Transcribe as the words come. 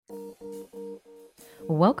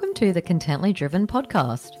Welcome to the Contently Driven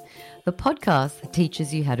podcast, the podcast that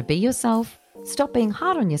teaches you how to be yourself, stop being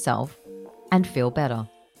hard on yourself, and feel better.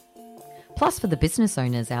 Plus, for the business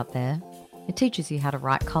owners out there, it teaches you how to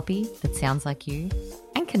write copy that sounds like you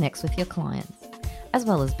and connects with your clients, as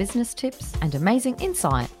well as business tips and amazing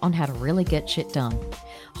insight on how to really get shit done.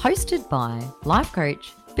 Hosted by life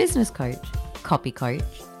coach, business coach, copy coach,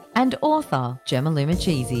 and author Gemma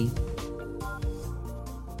Lumachisi.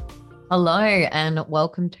 Hello and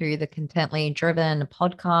welcome to the Contently Driven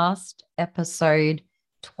podcast, episode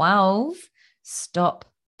 12, Stop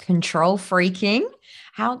Control Freaking.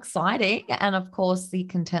 How exciting. And of course, the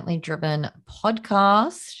Contently Driven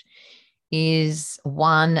podcast is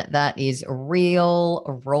one that is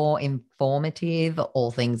real, raw, informative,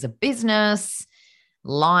 all things of business,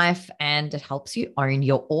 life, and it helps you own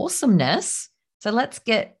your awesomeness. So let's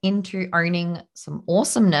get into owning some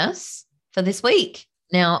awesomeness for this week.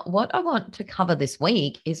 Now, what I want to cover this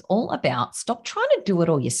week is all about stop trying to do it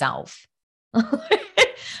all yourself.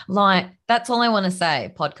 Like, that's all I want to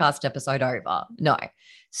say. Podcast episode over. No,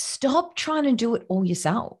 stop trying to do it all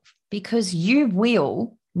yourself because you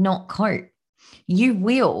will not cope. You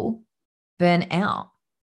will burn out.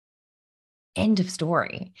 End of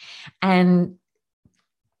story. And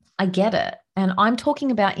I get it. And I'm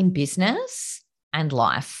talking about in business and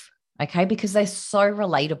life, okay, because they're so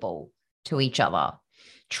relatable to each other.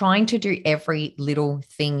 Trying to do every little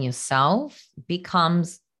thing yourself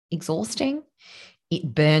becomes exhausting.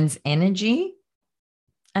 It burns energy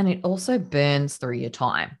and it also burns through your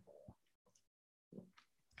time.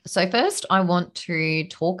 So first, I want to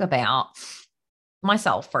talk about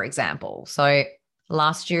myself, for example. So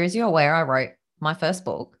last year, as you're aware, I wrote my first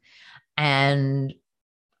book. And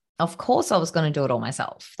of course, I was going to do it all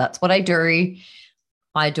myself. That's what I do.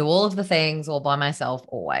 I do all of the things all by myself,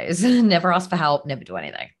 always. Never ask for help, never do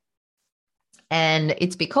anything. And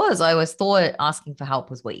it's because I always thought asking for help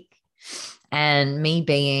was weak. And me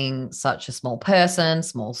being such a small person,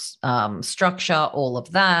 small structure, all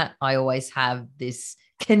of that, I always have this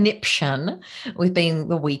conniption with being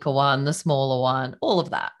the weaker one, the smaller one, all of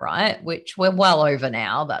that, right? Which we're well over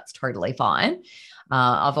now. That's totally fine.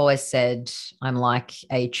 I've always said I'm like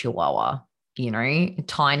a chihuahua. Tiny,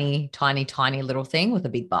 tiny, tiny little thing with a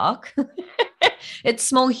big bark. It's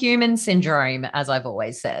small human syndrome, as I've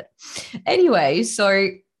always said. Anyway, so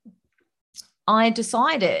I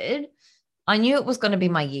decided I knew it was going to be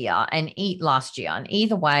my year and eat last year. And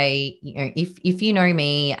either way, if you know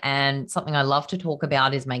me, and something I love to talk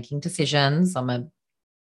about is making decisions. I'm an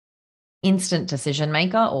instant decision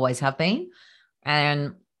maker, always have been.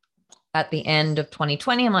 And at the end of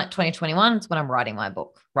 2020, I'm like 2021, it's when I'm writing my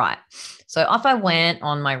book. Right. So if I went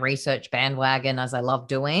on my research bandwagon, as I love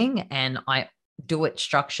doing, and I do it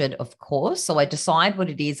structured, of course. So I decide what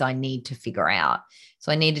it is I need to figure out. So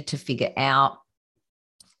I needed to figure out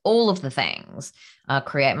all of the things,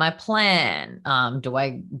 create my plan. Do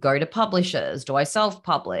I go to publishers? Do I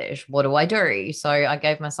self-publish? What do I do? So I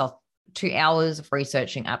gave myself 2 hours of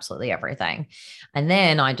researching absolutely everything. And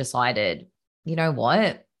then I decided, you know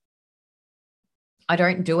what? I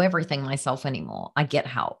don't do everything myself anymore. I get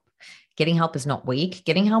help. Getting help is not weak.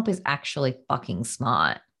 Getting help is actually fucking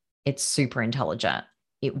smart. It's super intelligent.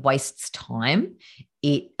 It wastes time.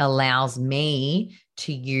 It allows me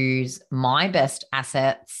to use my best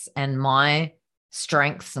assets and my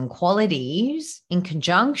strengths and qualities in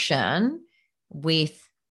conjunction with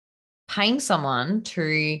paying someone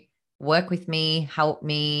to work with me, help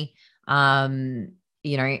me, run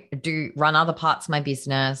other parts of my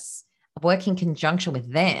business, work in conjunction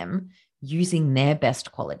with them using their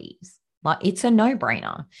best qualities. Like, it's a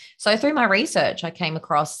no-brainer. So through my research, I came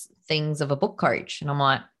across things of a book coach and I'm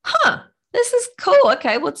like, this is cool.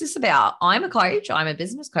 Okay, what's this about? I'm a coach. I'm a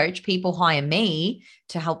business coach. People hire me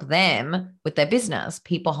to help them with their business.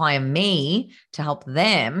 People hire me to help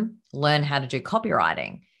them learn how to do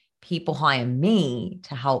copywriting. People hire me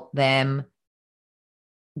to help them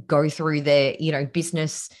go through their,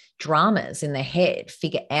 business dramas in their head,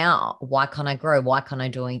 figure out, why can't I grow? Why can't I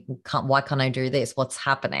do this? What's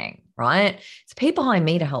happening? Right? So people hire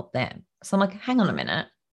me to help them. So I'm like, hang on a minute.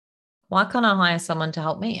 Why can't I hire someone to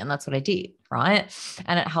help me? And that's what I did. Right.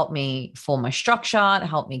 And it helped me form my structure. It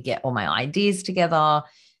helped me get all my ideas together.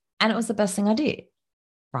 And it was the best thing I did.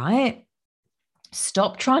 Right.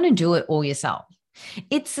 Stop trying to do it all yourself.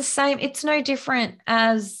 It's the same. It's no different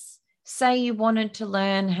as, say, you wanted to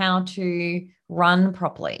learn how to run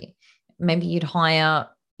properly. Maybe you'd hire,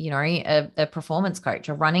 a performance coach,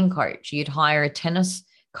 a running coach. You'd hire a tennis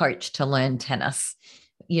coach to learn tennis.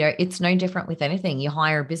 It's no different with anything. You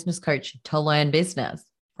hire a business coach to learn business,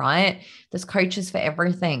 right? There's coaches for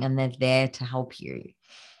everything, and they're there to help you.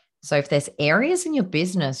 So if there's areas in your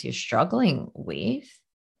business you're struggling with,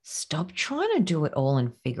 stop trying to do it all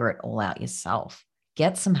and figure it all out yourself.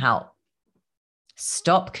 Get some help.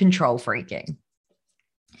 Stop control freaking.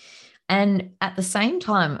 And at the same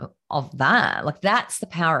time of that, like, that's the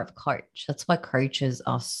power of a coach. That's why coaches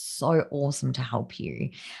are so awesome to help you.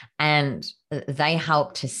 And they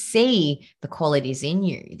help to see the qualities in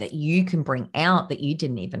you that you can bring out that you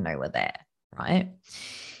didn't even know were there, right?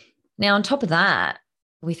 Now, on top of that,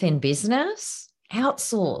 within business,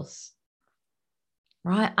 outsource,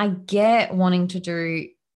 right? I get wanting to do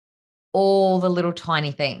all the little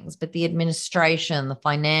tiny things, but the administration, the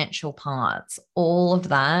financial parts, all of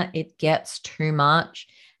that, it gets too much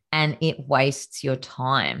and it wastes your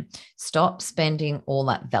time. Stop spending all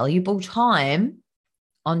that valuable time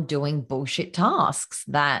on doing bullshit tasks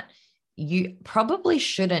that you probably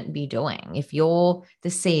shouldn't be doing. If you're the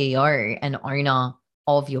CEO and owner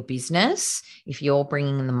of your business, if you're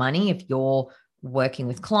bringing in the money, if you're working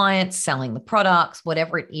with clients, selling the products,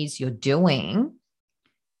 whatever it is you're doing,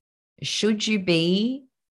 should you be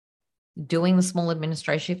doing the small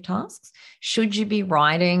administrative tasks? Should you be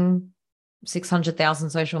writing 600,000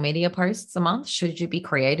 social media posts a month? Should you be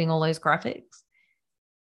creating all those graphics?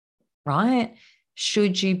 Right?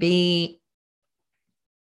 Should you be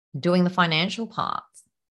doing the financial parts?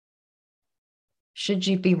 Should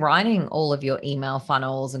you be writing all of your email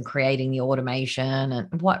funnels and creating the automation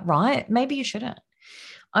and what, right? Maybe you shouldn't.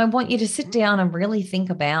 I want you to sit down and really think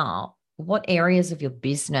about what areas of your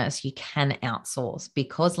business you can outsource,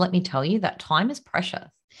 because let me tell you that time is precious.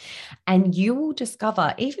 And you will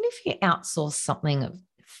discover, even if you outsource something of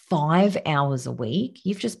 5 hours a week,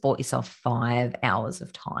 you've just bought yourself 5 hours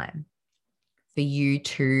of time for you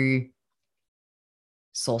to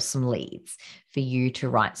source some leads, for you to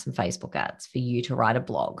write some Facebook ads, for you to write a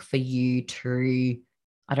blog, for you to,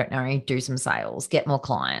 I don't know, do some sales, get more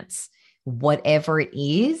clients, whatever it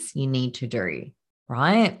is you need to do,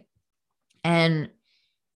 right? And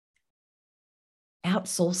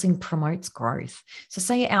outsourcing promotes growth. So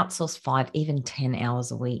say you outsource 5, even 10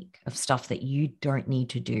 hours a week of stuff that you don't need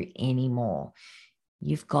to do anymore.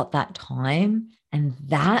 You've got that time, and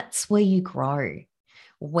that's where you grow.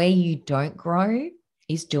 Where you don't grow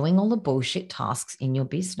is doing all the bullshit tasks in your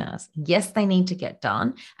business. Yes, they need to get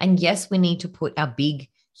done. And yes, we need to put our big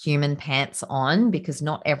human pants on, because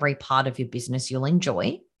not every part of your business you'll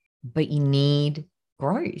enjoy, but you need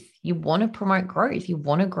growth. You want to promote growth. You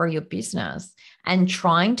want to grow your business. And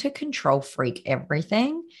trying to control freak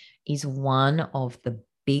everything is one of the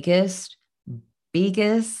biggest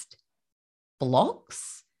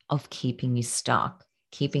blocks of keeping you stuck,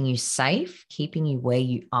 keeping you safe, keeping you where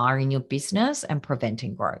you are in your business, and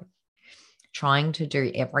preventing growth. Trying to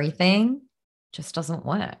do everything just doesn't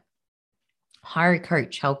work. Hire a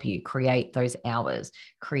coach, help you create those hours,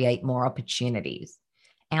 create more opportunities.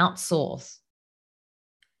 Outsource.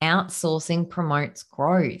 Outsourcing promotes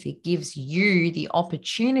growth. It gives you the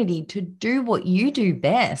opportunity to do what you do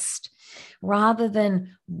best, rather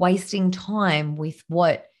than wasting time with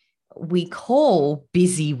what we call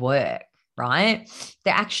busy work, right?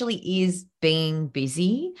 There actually is being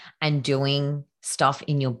busy and doing stuff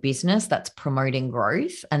in your business that's promoting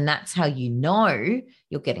growth. And that's how you know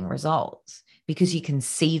you're getting results, because you can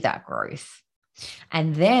see that growth.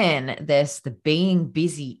 And then there's the being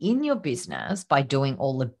busy in your business by doing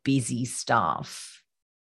all the busy stuff,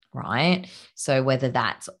 right? So whether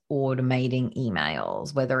that's automating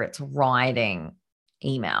emails, whether it's writing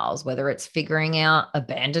emails, whether it's figuring out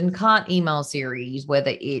abandoned cart email series,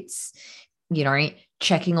 whether it's,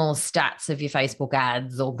 checking all stats of your Facebook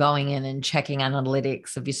ads, or going in and checking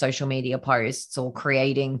analytics of your social media posts, or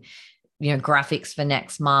creating graphics for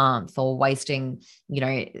next month, or wasting,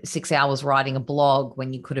 6 hours writing a blog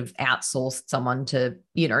when you could have outsourced someone to,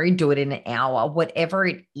 do it in an hour, whatever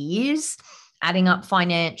it is, adding up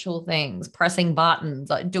financial things, pressing buttons,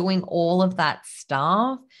 like doing all of that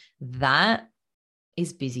stuff, that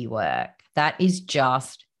is busy work. That is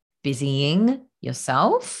just busying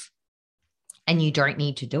yourself, and you don't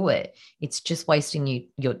need to do it. It's just wasting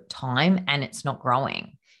your time, and it's not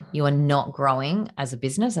growing. You are not growing as a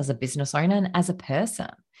business owner, and as a person.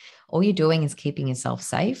 All you're doing is keeping yourself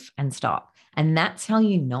safe and stuck. And that's how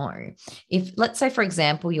you know. If, let's say, for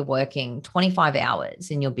example, you're working 25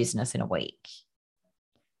 hours in your business in a week,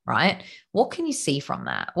 right? What can you see from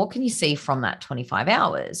that? What can you see from that 25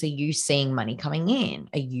 hours? Are you seeing money coming in?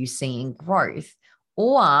 Are you seeing growth?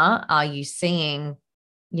 Or are you seeing,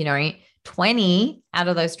 20 out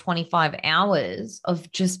of those 25 hours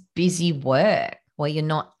of just busy work, where you're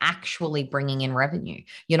not actually bringing in revenue.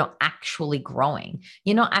 You're not actually growing.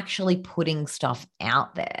 You're not actually putting stuff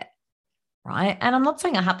out there, right? And I'm not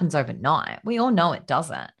saying it happens overnight. We all know it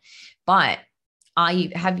doesn't. But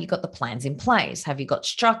have you got the plans in place? Have you got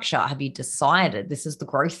structure? Have you decided this is the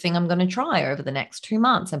growth thing I'm going to try over the next 2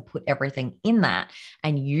 months and put everything in that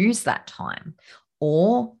and use that time?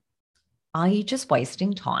 Or are you just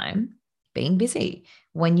wasting time being busy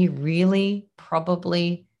when you really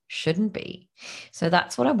probably shouldn't be? So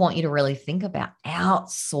that's what I want you to really think about: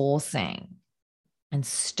 outsourcing. And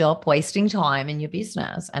stop wasting time in your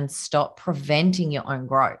business and stop preventing your own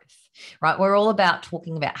growth, right? We're all about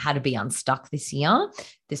talking about how to be unstuck this year.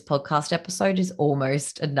 This podcast episode is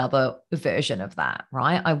almost another version of that,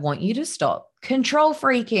 right? I want you to stop control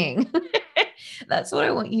freaking. That's what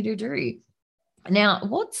I want you to do. Now,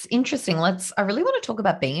 what's interesting, I really want to talk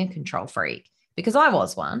about being a control freak, because I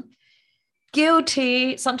was one.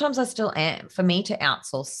 Guilty. Sometimes I still am. For me to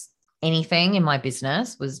outsource anything in my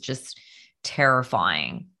business was just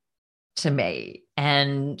terrifying to me.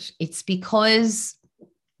 And it's because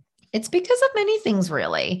of many things,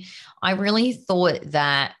 really. I really thought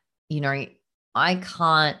that, I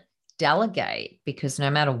can't delegate, because no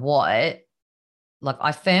matter what, like,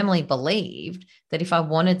 I firmly believed that if I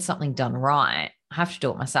wanted something done right, I have to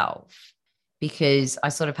do it myself, because I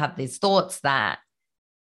sort of have these thoughts that,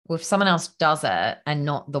 well, if someone else does it and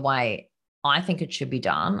not the way I think it should be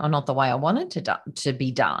done, or not the way I want it to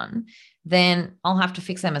be done, then I'll have to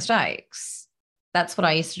fix their mistakes. That's what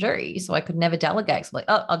I used to do. So I could never delegate. So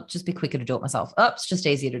I'll just be quicker to do it myself. It's just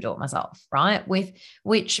easier to do it myself, right?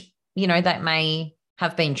 Which, that may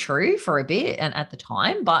have been true for a bit and at the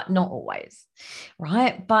time, but not always,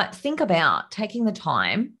 right? But think about taking the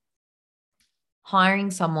time, hiring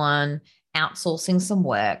someone, outsourcing some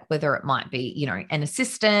work, whether it might be, an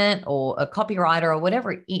assistant or a copywriter or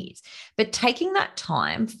whatever it is, but taking that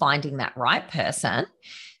time, finding that right person,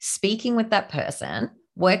 speaking with that person,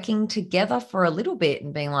 working together for a little bit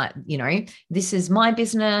and being like, this is my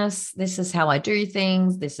business. This is how I do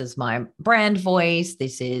things. This is my brand voice.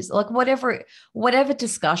 This is like whatever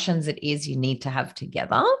discussions it is you need to have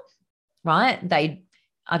together, right?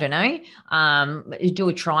 I don't know, you do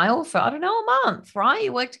a trial for, a month, right?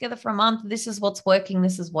 You work together for a month. This is what's working.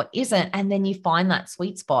 This is what isn't. And then you find that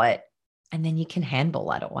sweet spot, and then you can handball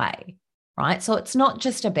that away, right? So it's not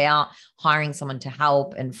just about hiring someone to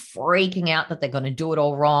help and freaking out that they're going to do it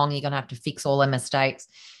all wrong. You're going to have to fix all their mistakes.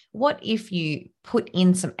 What if you put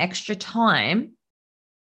in some extra time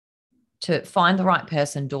to find the right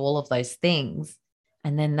person, do all of those things,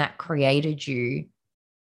 and then that created you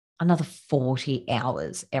another 40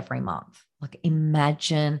 hours every month? Like,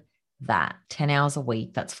 imagine that. 10 hours a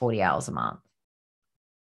week, that's 40 hours a month.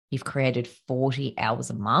 You've created 40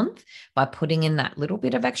 hours a month by putting in that little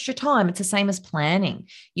bit of extra time. It's the same as planning.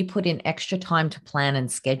 You put in extra time to plan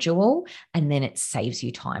and schedule, and then it saves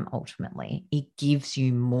you time ultimately. It gives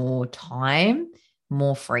you more time,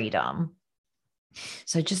 more freedom.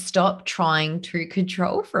 So just stop trying to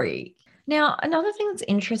control freak. Now, another thing that's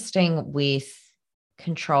interesting with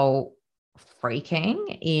control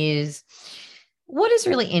freaking is, what is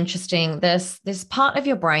really interesting, this part of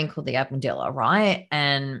your brain called the amygdala, right?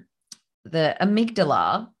 And the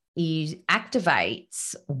amygdala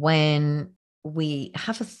activates when we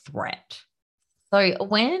have a threat. So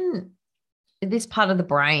when this part of the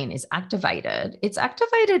brain is activated, it's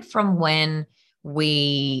activated from when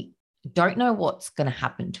we don't know what's going to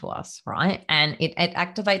happen to us, right? And it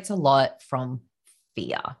activates a lot from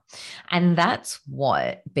fear. And that's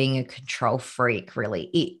what being a control freak really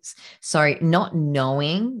is. So not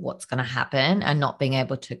knowing what's going to happen and not being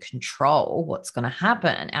able to control what's going to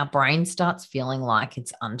happen, our brain starts feeling like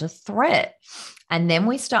it's under threat. And then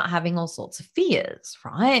we start having all sorts of fears,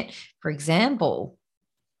 right? For example,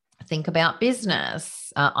 think about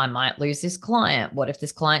business. I might lose this client. What if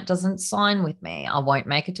this client doesn't sign with me? I won't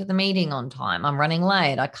make it to the meeting on time. I'm running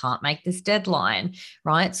late. I can't make this deadline,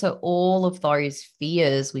 right? So all of those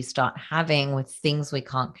fears we start having with things we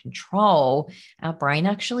can't control, our brain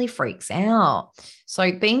actually freaks out.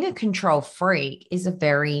 So being a control freak is a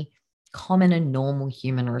very common and normal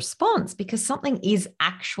human response, because something is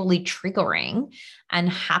actually triggering and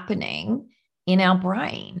happening in our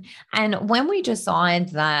brain. And when we decide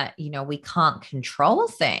that, we can't control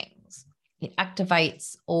things, it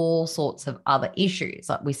activates all sorts of other issues.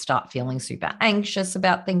 Like, we start feeling super anxious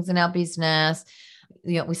about things in our business.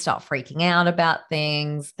 We start freaking out about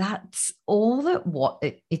things. That's all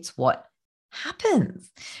it's what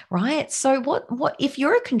happens, right? So what if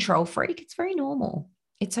you're a control freak, it's very normal.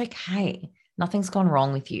 It's okay. Nothing's gone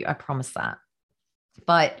wrong with you. I promise that.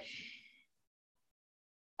 But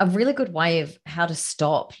a really good way of how to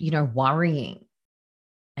stop, worrying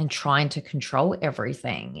and trying to control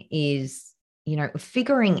everything is,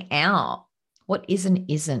 figuring out what is and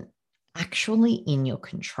isn't actually in your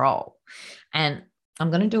control. And I'm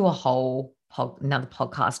going to do another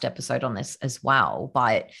podcast episode on this as well,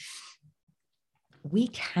 but we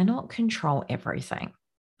cannot control everything.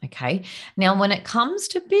 Okay. Now, when it comes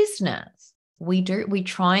to business, we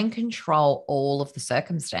try and control all of the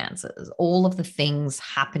circumstances, all of the things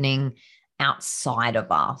happening outside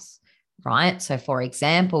of us, right? So for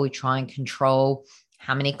example, we try and control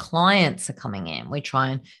how many clients are coming in. We try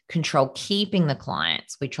and control keeping the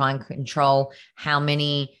clients. We try and control how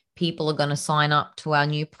many people are going to sign up to our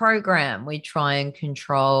new program. We try and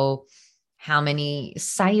control how many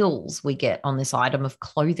sales we get on this item of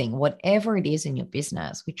clothing, whatever it is in your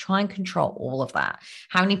business. We try and control all of that.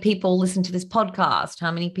 How many people listen to this podcast? How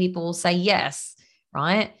many people will say yes,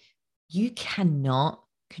 right? You cannot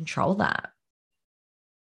control that.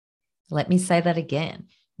 Let me say that again.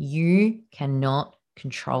 You cannot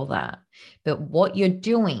control that. But what you're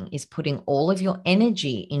doing is putting all of your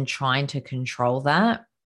energy in trying to control that,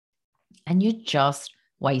 and you're just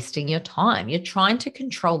wasting your time. You're trying to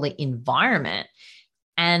control the environment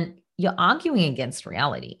and you're arguing against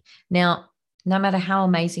reality. Now, no matter how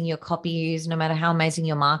amazing your copy is, no matter how amazing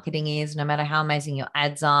your marketing is, no matter how amazing your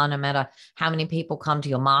ads are, no matter how many people come to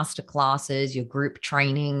your master classes, your group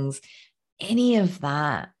trainings, any of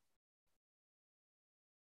that,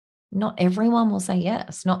 not everyone will say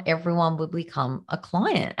yes. Not everyone will become a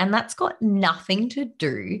client. And that's got nothing to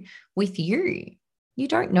do with you. You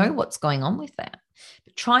don't know what's going on with that.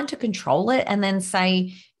 But trying to control it and then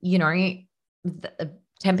say,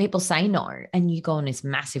 10 people say no, and you go on this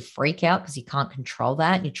massive freak out because you can't control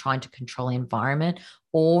that. And you're trying to control the environment.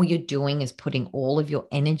 All you're doing is putting all of your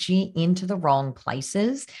energy into the wrong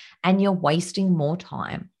places and you're wasting more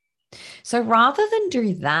time. So rather than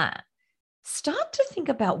do that, start to think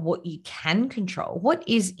about what you can control, what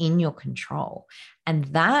is in your control. And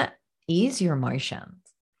that is your emotions.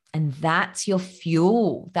 And that's your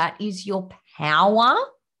fuel. That is your power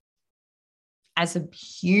as a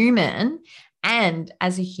human and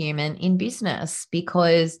as a human in business,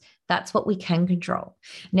 because that's what we can control.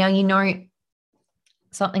 Now,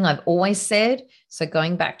 something I've always said, so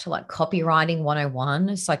going back to like copywriting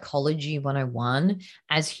 101, psychology 101,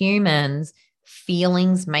 as humans,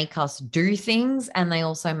 feelings make us do things and they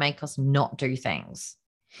also make us not do things,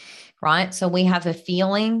 right? So we have a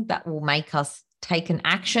feeling that will make us take an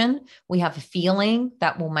action. We have a feeling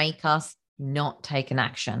that will make us not take an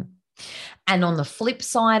action. And on the flip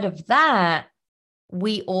side of that,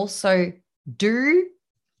 we also do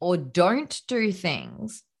or don't do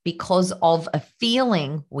things because of a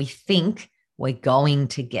feeling we think we're going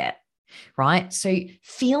to get, right? So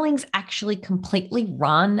feelings actually completely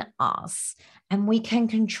run us. And we can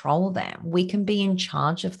control them. We can be in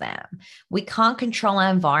charge of them. We can't control our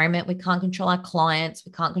environment. We can't control our clients.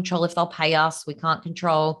 We can't control if they'll pay us. We can't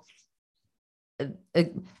control a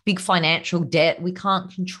big financial debt. We can't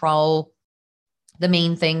control the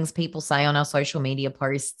mean things people say on our social media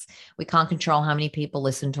posts. We can't control how many people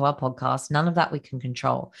listen to our podcast. None of that we can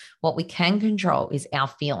control. What we can control is our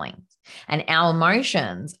feelings and our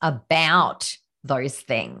emotions about those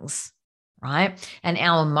things, right? And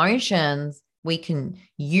our emotions, we can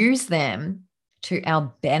use them to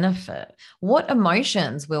our benefit. What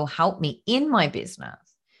emotions will help me in my business?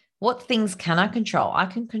 What things can I control? I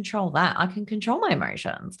can control that. I can control my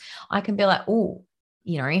emotions. I can be like, oh,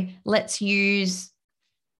 let's use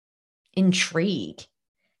intrigue.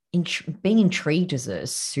 Being intrigued is a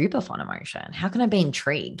super fun emotion. How can I be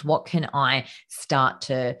intrigued? What can I start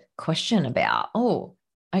to question about? Oh,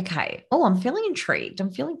 okay. Oh, I'm feeling intrigued.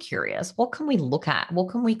 I'm feeling curious. What can we look at? What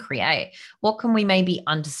can we create? What can we maybe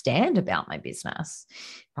understand about my business,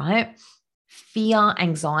 right? Fear,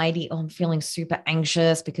 anxiety. Oh, I'm feeling super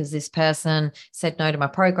anxious because this person said no to my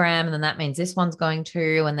program. And then that means this one's going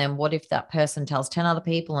to. And then what if that person tells 10 other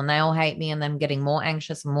people and they all hate me, and then I'm getting more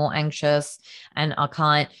anxious and more anxious. And I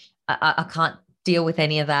can't deal with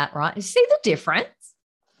any of that, right? You see the difference?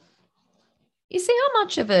 You see how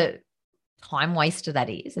much of a time waster that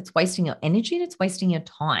is? It's wasting your energy and it's wasting your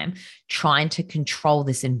time trying to control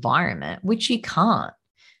this environment, which you can't.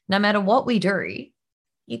 No matter what we do,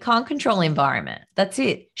 you can't control the environment. That's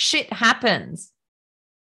it. Shit happens.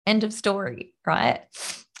 End of story, right?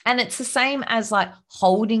 And it's the same as like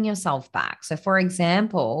holding yourself back. So for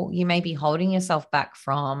example, you may be holding yourself back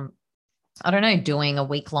from, I don't know, doing a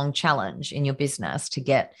week-long challenge in your business to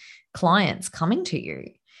get clients coming to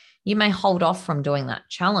you. You may hold off from doing that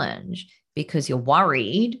challenge because you're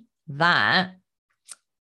worried that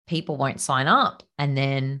people won't sign up, and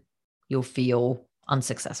then you'll feel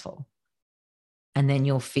unsuccessful, and then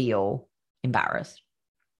you'll feel embarrassed,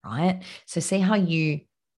 right? So see how you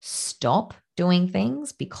stop doing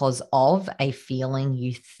things because of a feeling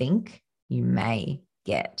you think you may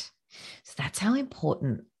get. So that's how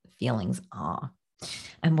important feelings are.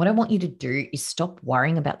 And what I want you to do is stop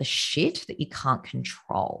worrying about the shit that you can't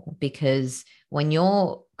control, because when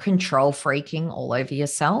you're control freaking all over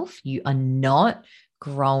yourself, you are not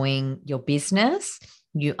growing your business.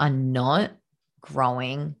 You are not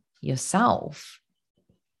growing yourself.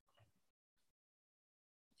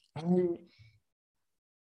 And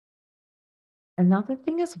another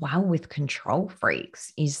thing as well with control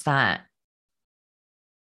freaks is that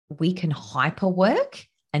we can hyperwork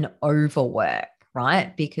and overwork,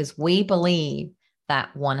 right? Because we believe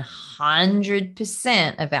that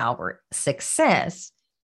 100% of our success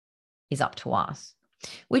is up to us,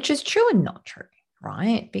 which is true and not true,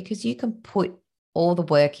 right? Because you can put all the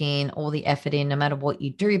work in, all the effort in, no matter what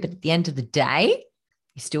you do, but at the end of the day,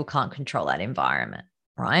 you still can't control that environment,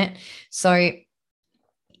 right? So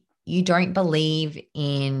you don't believe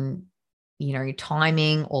in,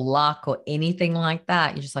 timing or luck or anything like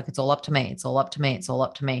that. You're just like, it's all up to me. It's all up to me. It's all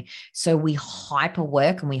up to me. So we hyper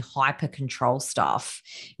work and we hyper control stuff,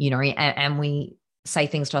 and we say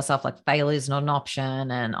things to ourselves like failure is not an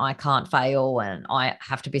option and I can't fail and I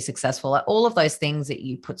have to be successful. Like all of those things that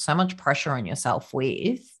you put so much pressure on yourself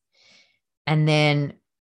with. And then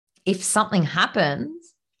if something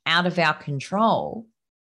happens out of our control,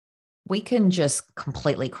 we can just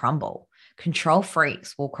completely crumble. Control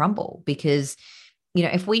freaks will crumble because,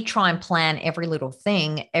 if we try and plan every little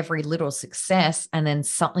thing, every little success, and then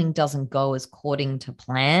something doesn't go as according to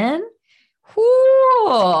plan,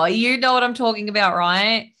 you know what I'm talking about,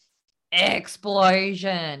 right?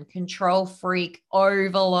 Explosion, control freak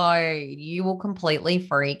overload. You will completely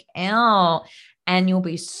freak out. And you'll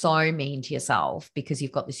be so mean to yourself because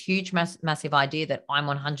you've got this huge, massive idea that I'm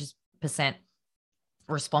 100%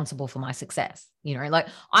 responsible for my success. Like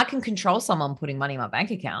I can control someone putting money in my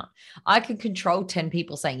bank account. I can control 10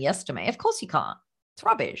 people saying yes to me. Of course you can't. It's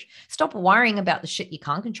rubbish. Stop worrying about the shit you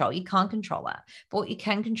can't control. You can't control that. But what you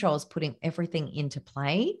can control is putting everything into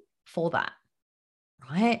play for that,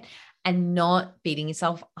 right? And not beating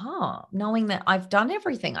yourself up, knowing that I've done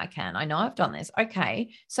everything I can. I know I've done this.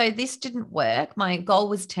 Okay, so this didn't work. My goal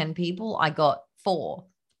was 10 people. I got 4.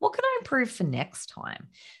 What can I improve for next time?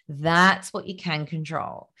 That's what you can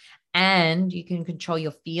control. And you can control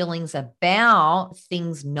your feelings about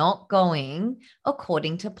things not going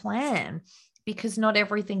according to plan, because not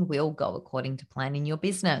everything will go according to plan in your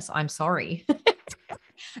business. I'm sorry.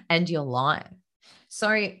 And your life.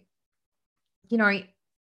 So,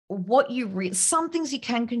 some things you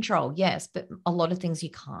can control, yes, but a lot of things you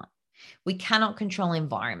can't. We cannot control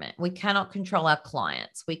environment. We cannot control our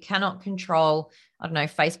clients. We cannot control,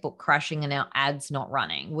 Facebook crashing and our ads not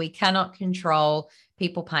running. We cannot control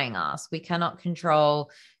people paying us. We cannot control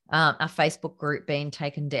our Facebook group being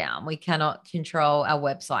taken down. We cannot control our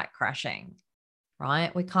website crashing,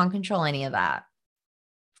 right? We can't control any of that.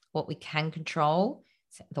 What we can control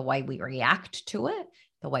is the way we react to it,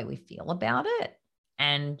 the way we feel about it,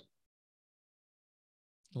 and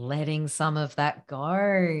letting some of that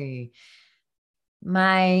go.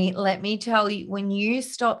 May, let me tell you, when you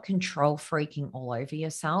stop control freaking all over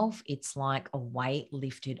yourself, it's like a weight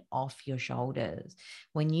lifted off your shoulders.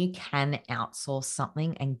 When you can outsource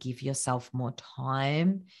something and give yourself more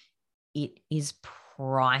time, it is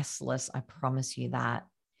priceless. I promise you that.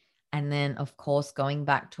 And then, of course, going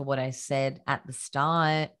back to what I said at the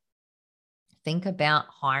start, think about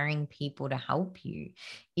hiring people to help you.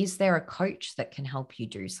 Is there a coach that can help you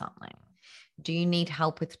do something? Do you need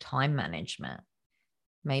help with time management?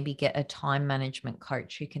 Maybe get a time management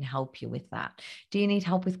coach who can help you with that. Do you need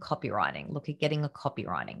help with copywriting? Look at getting a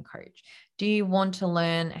copywriting coach. Do you want to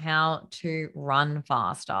learn how to run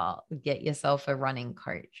faster? Get yourself a running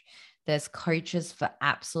coach. There's coaches for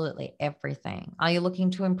absolutely everything. Are you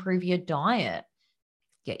looking to improve your diet?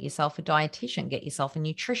 Get yourself a dietitian, get yourself a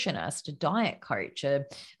nutritionist, a diet coach, a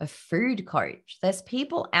food coach. There's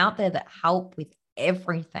people out there that help with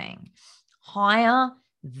everything. Hire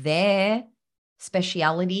their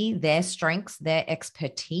speciality, their strengths, their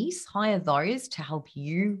expertise. Hire those to help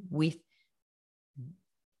you with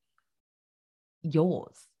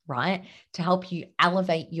yours, right? To help you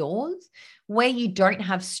elevate yours. Where you don't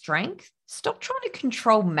have strength, stop trying to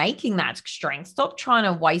control making that strength. Stop trying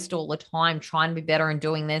to waste all the time trying to be better and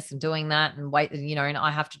doing this and doing that and wait, and I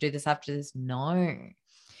have to do this after this. No.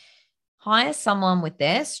 Hire someone with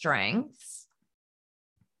their strengths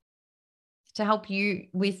to help you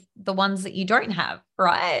with the ones that you don't have,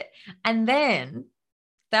 right? And then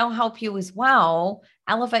they'll help you as well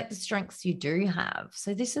elevate the strengths you do have.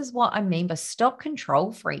 So this is what I mean by stop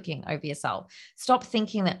control freaking over yourself. Stop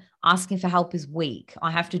thinking that asking for help is weak.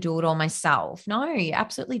 I have to do it all myself. No, you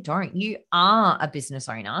absolutely don't. You are a business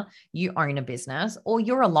owner. You own a business, or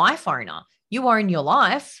you're a life owner. You own your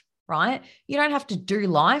life, right? You don't have to do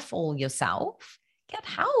life all yourself. Get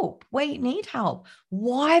help where you need help.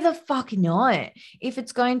 Why the fuck not? If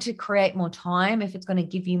it's going to create more time, if it's going to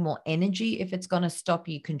give you more energy, if it's going to stop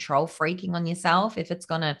you control freaking on yourself, if it's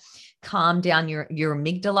going to calm down your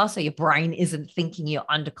amygdala so your brain isn't thinking you're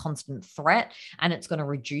under constant threat, and it's going to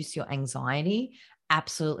reduce your anxiety,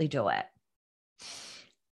 absolutely do it.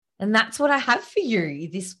 And that's what I have for you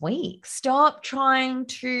this week. Stop trying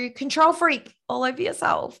to control freak all over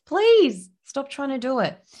yourself. Please stop trying to do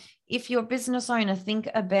it. If you're a business owner, think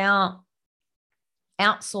about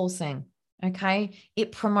outsourcing, okay?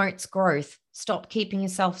 It promotes growth. Stop keeping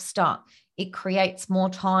yourself stuck. It creates more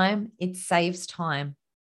time. It saves time.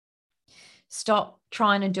 Stop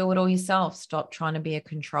trying to do it all yourself. Stop trying to be a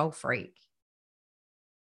control freak.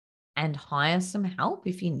 And hire some help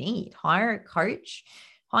if you need. Hire a coach.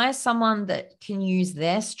 Hire someone that can use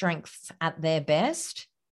their strengths at their best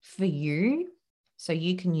for you, so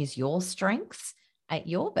you can use your strengths at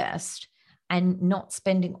your best, and not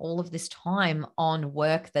spending all of this time on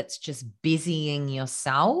work that's just busying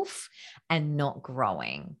yourself and not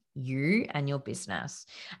growing you and your business.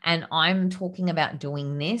 And I'm talking about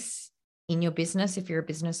doing this in your business if you're a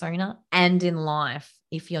business owner, and in life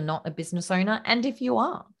if you're not a business owner, and if you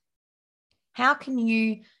are. How can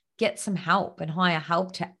you get some help and hire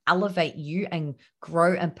help to elevate you and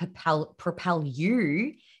grow and propel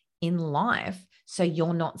you in life, so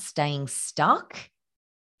you're not staying stuck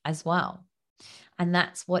as well? And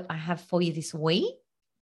that's what I have for you this week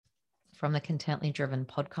from the Contently Driven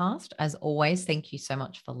podcast. As always, thank you so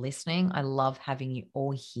much for listening. I love having you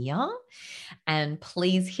all here. And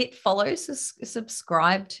please hit follow,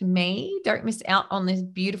 subscribe to me. Don't miss out on this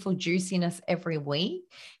beautiful juiciness every week.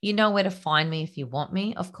 You know where to find me if you want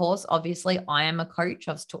me. Of course, obviously, I am a coach.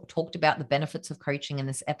 I've talked about the benefits of coaching in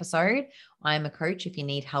this episode. I am a coach. If you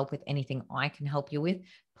need help with anything I can help you with,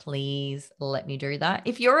 please let me do that.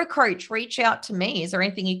 If you're a coach, reach out to me. Is there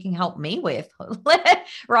anything you can help me with?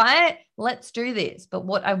 Right? Let's do this. But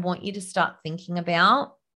what I want you to start thinking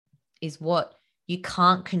about is what you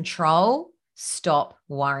can't control. Stop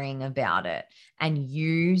worrying about it and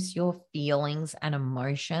use your feelings and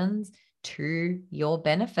emotions to your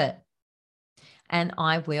benefit. And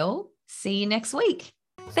I will see you next week.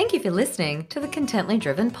 Thank you for listening to the Contently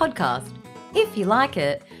Driven podcast. If you like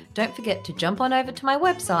it, don't forget to jump on over to my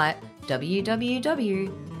website,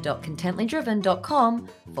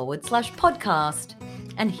 www.contentlydriven.com/podcast,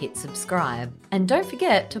 and hit subscribe. And don't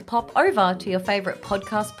forget to pop over to your favorite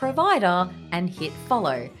podcast provider and hit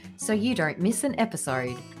follow so you don't miss an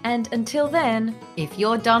episode. And until then, if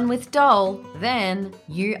you're done with dull, then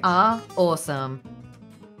you are awesome.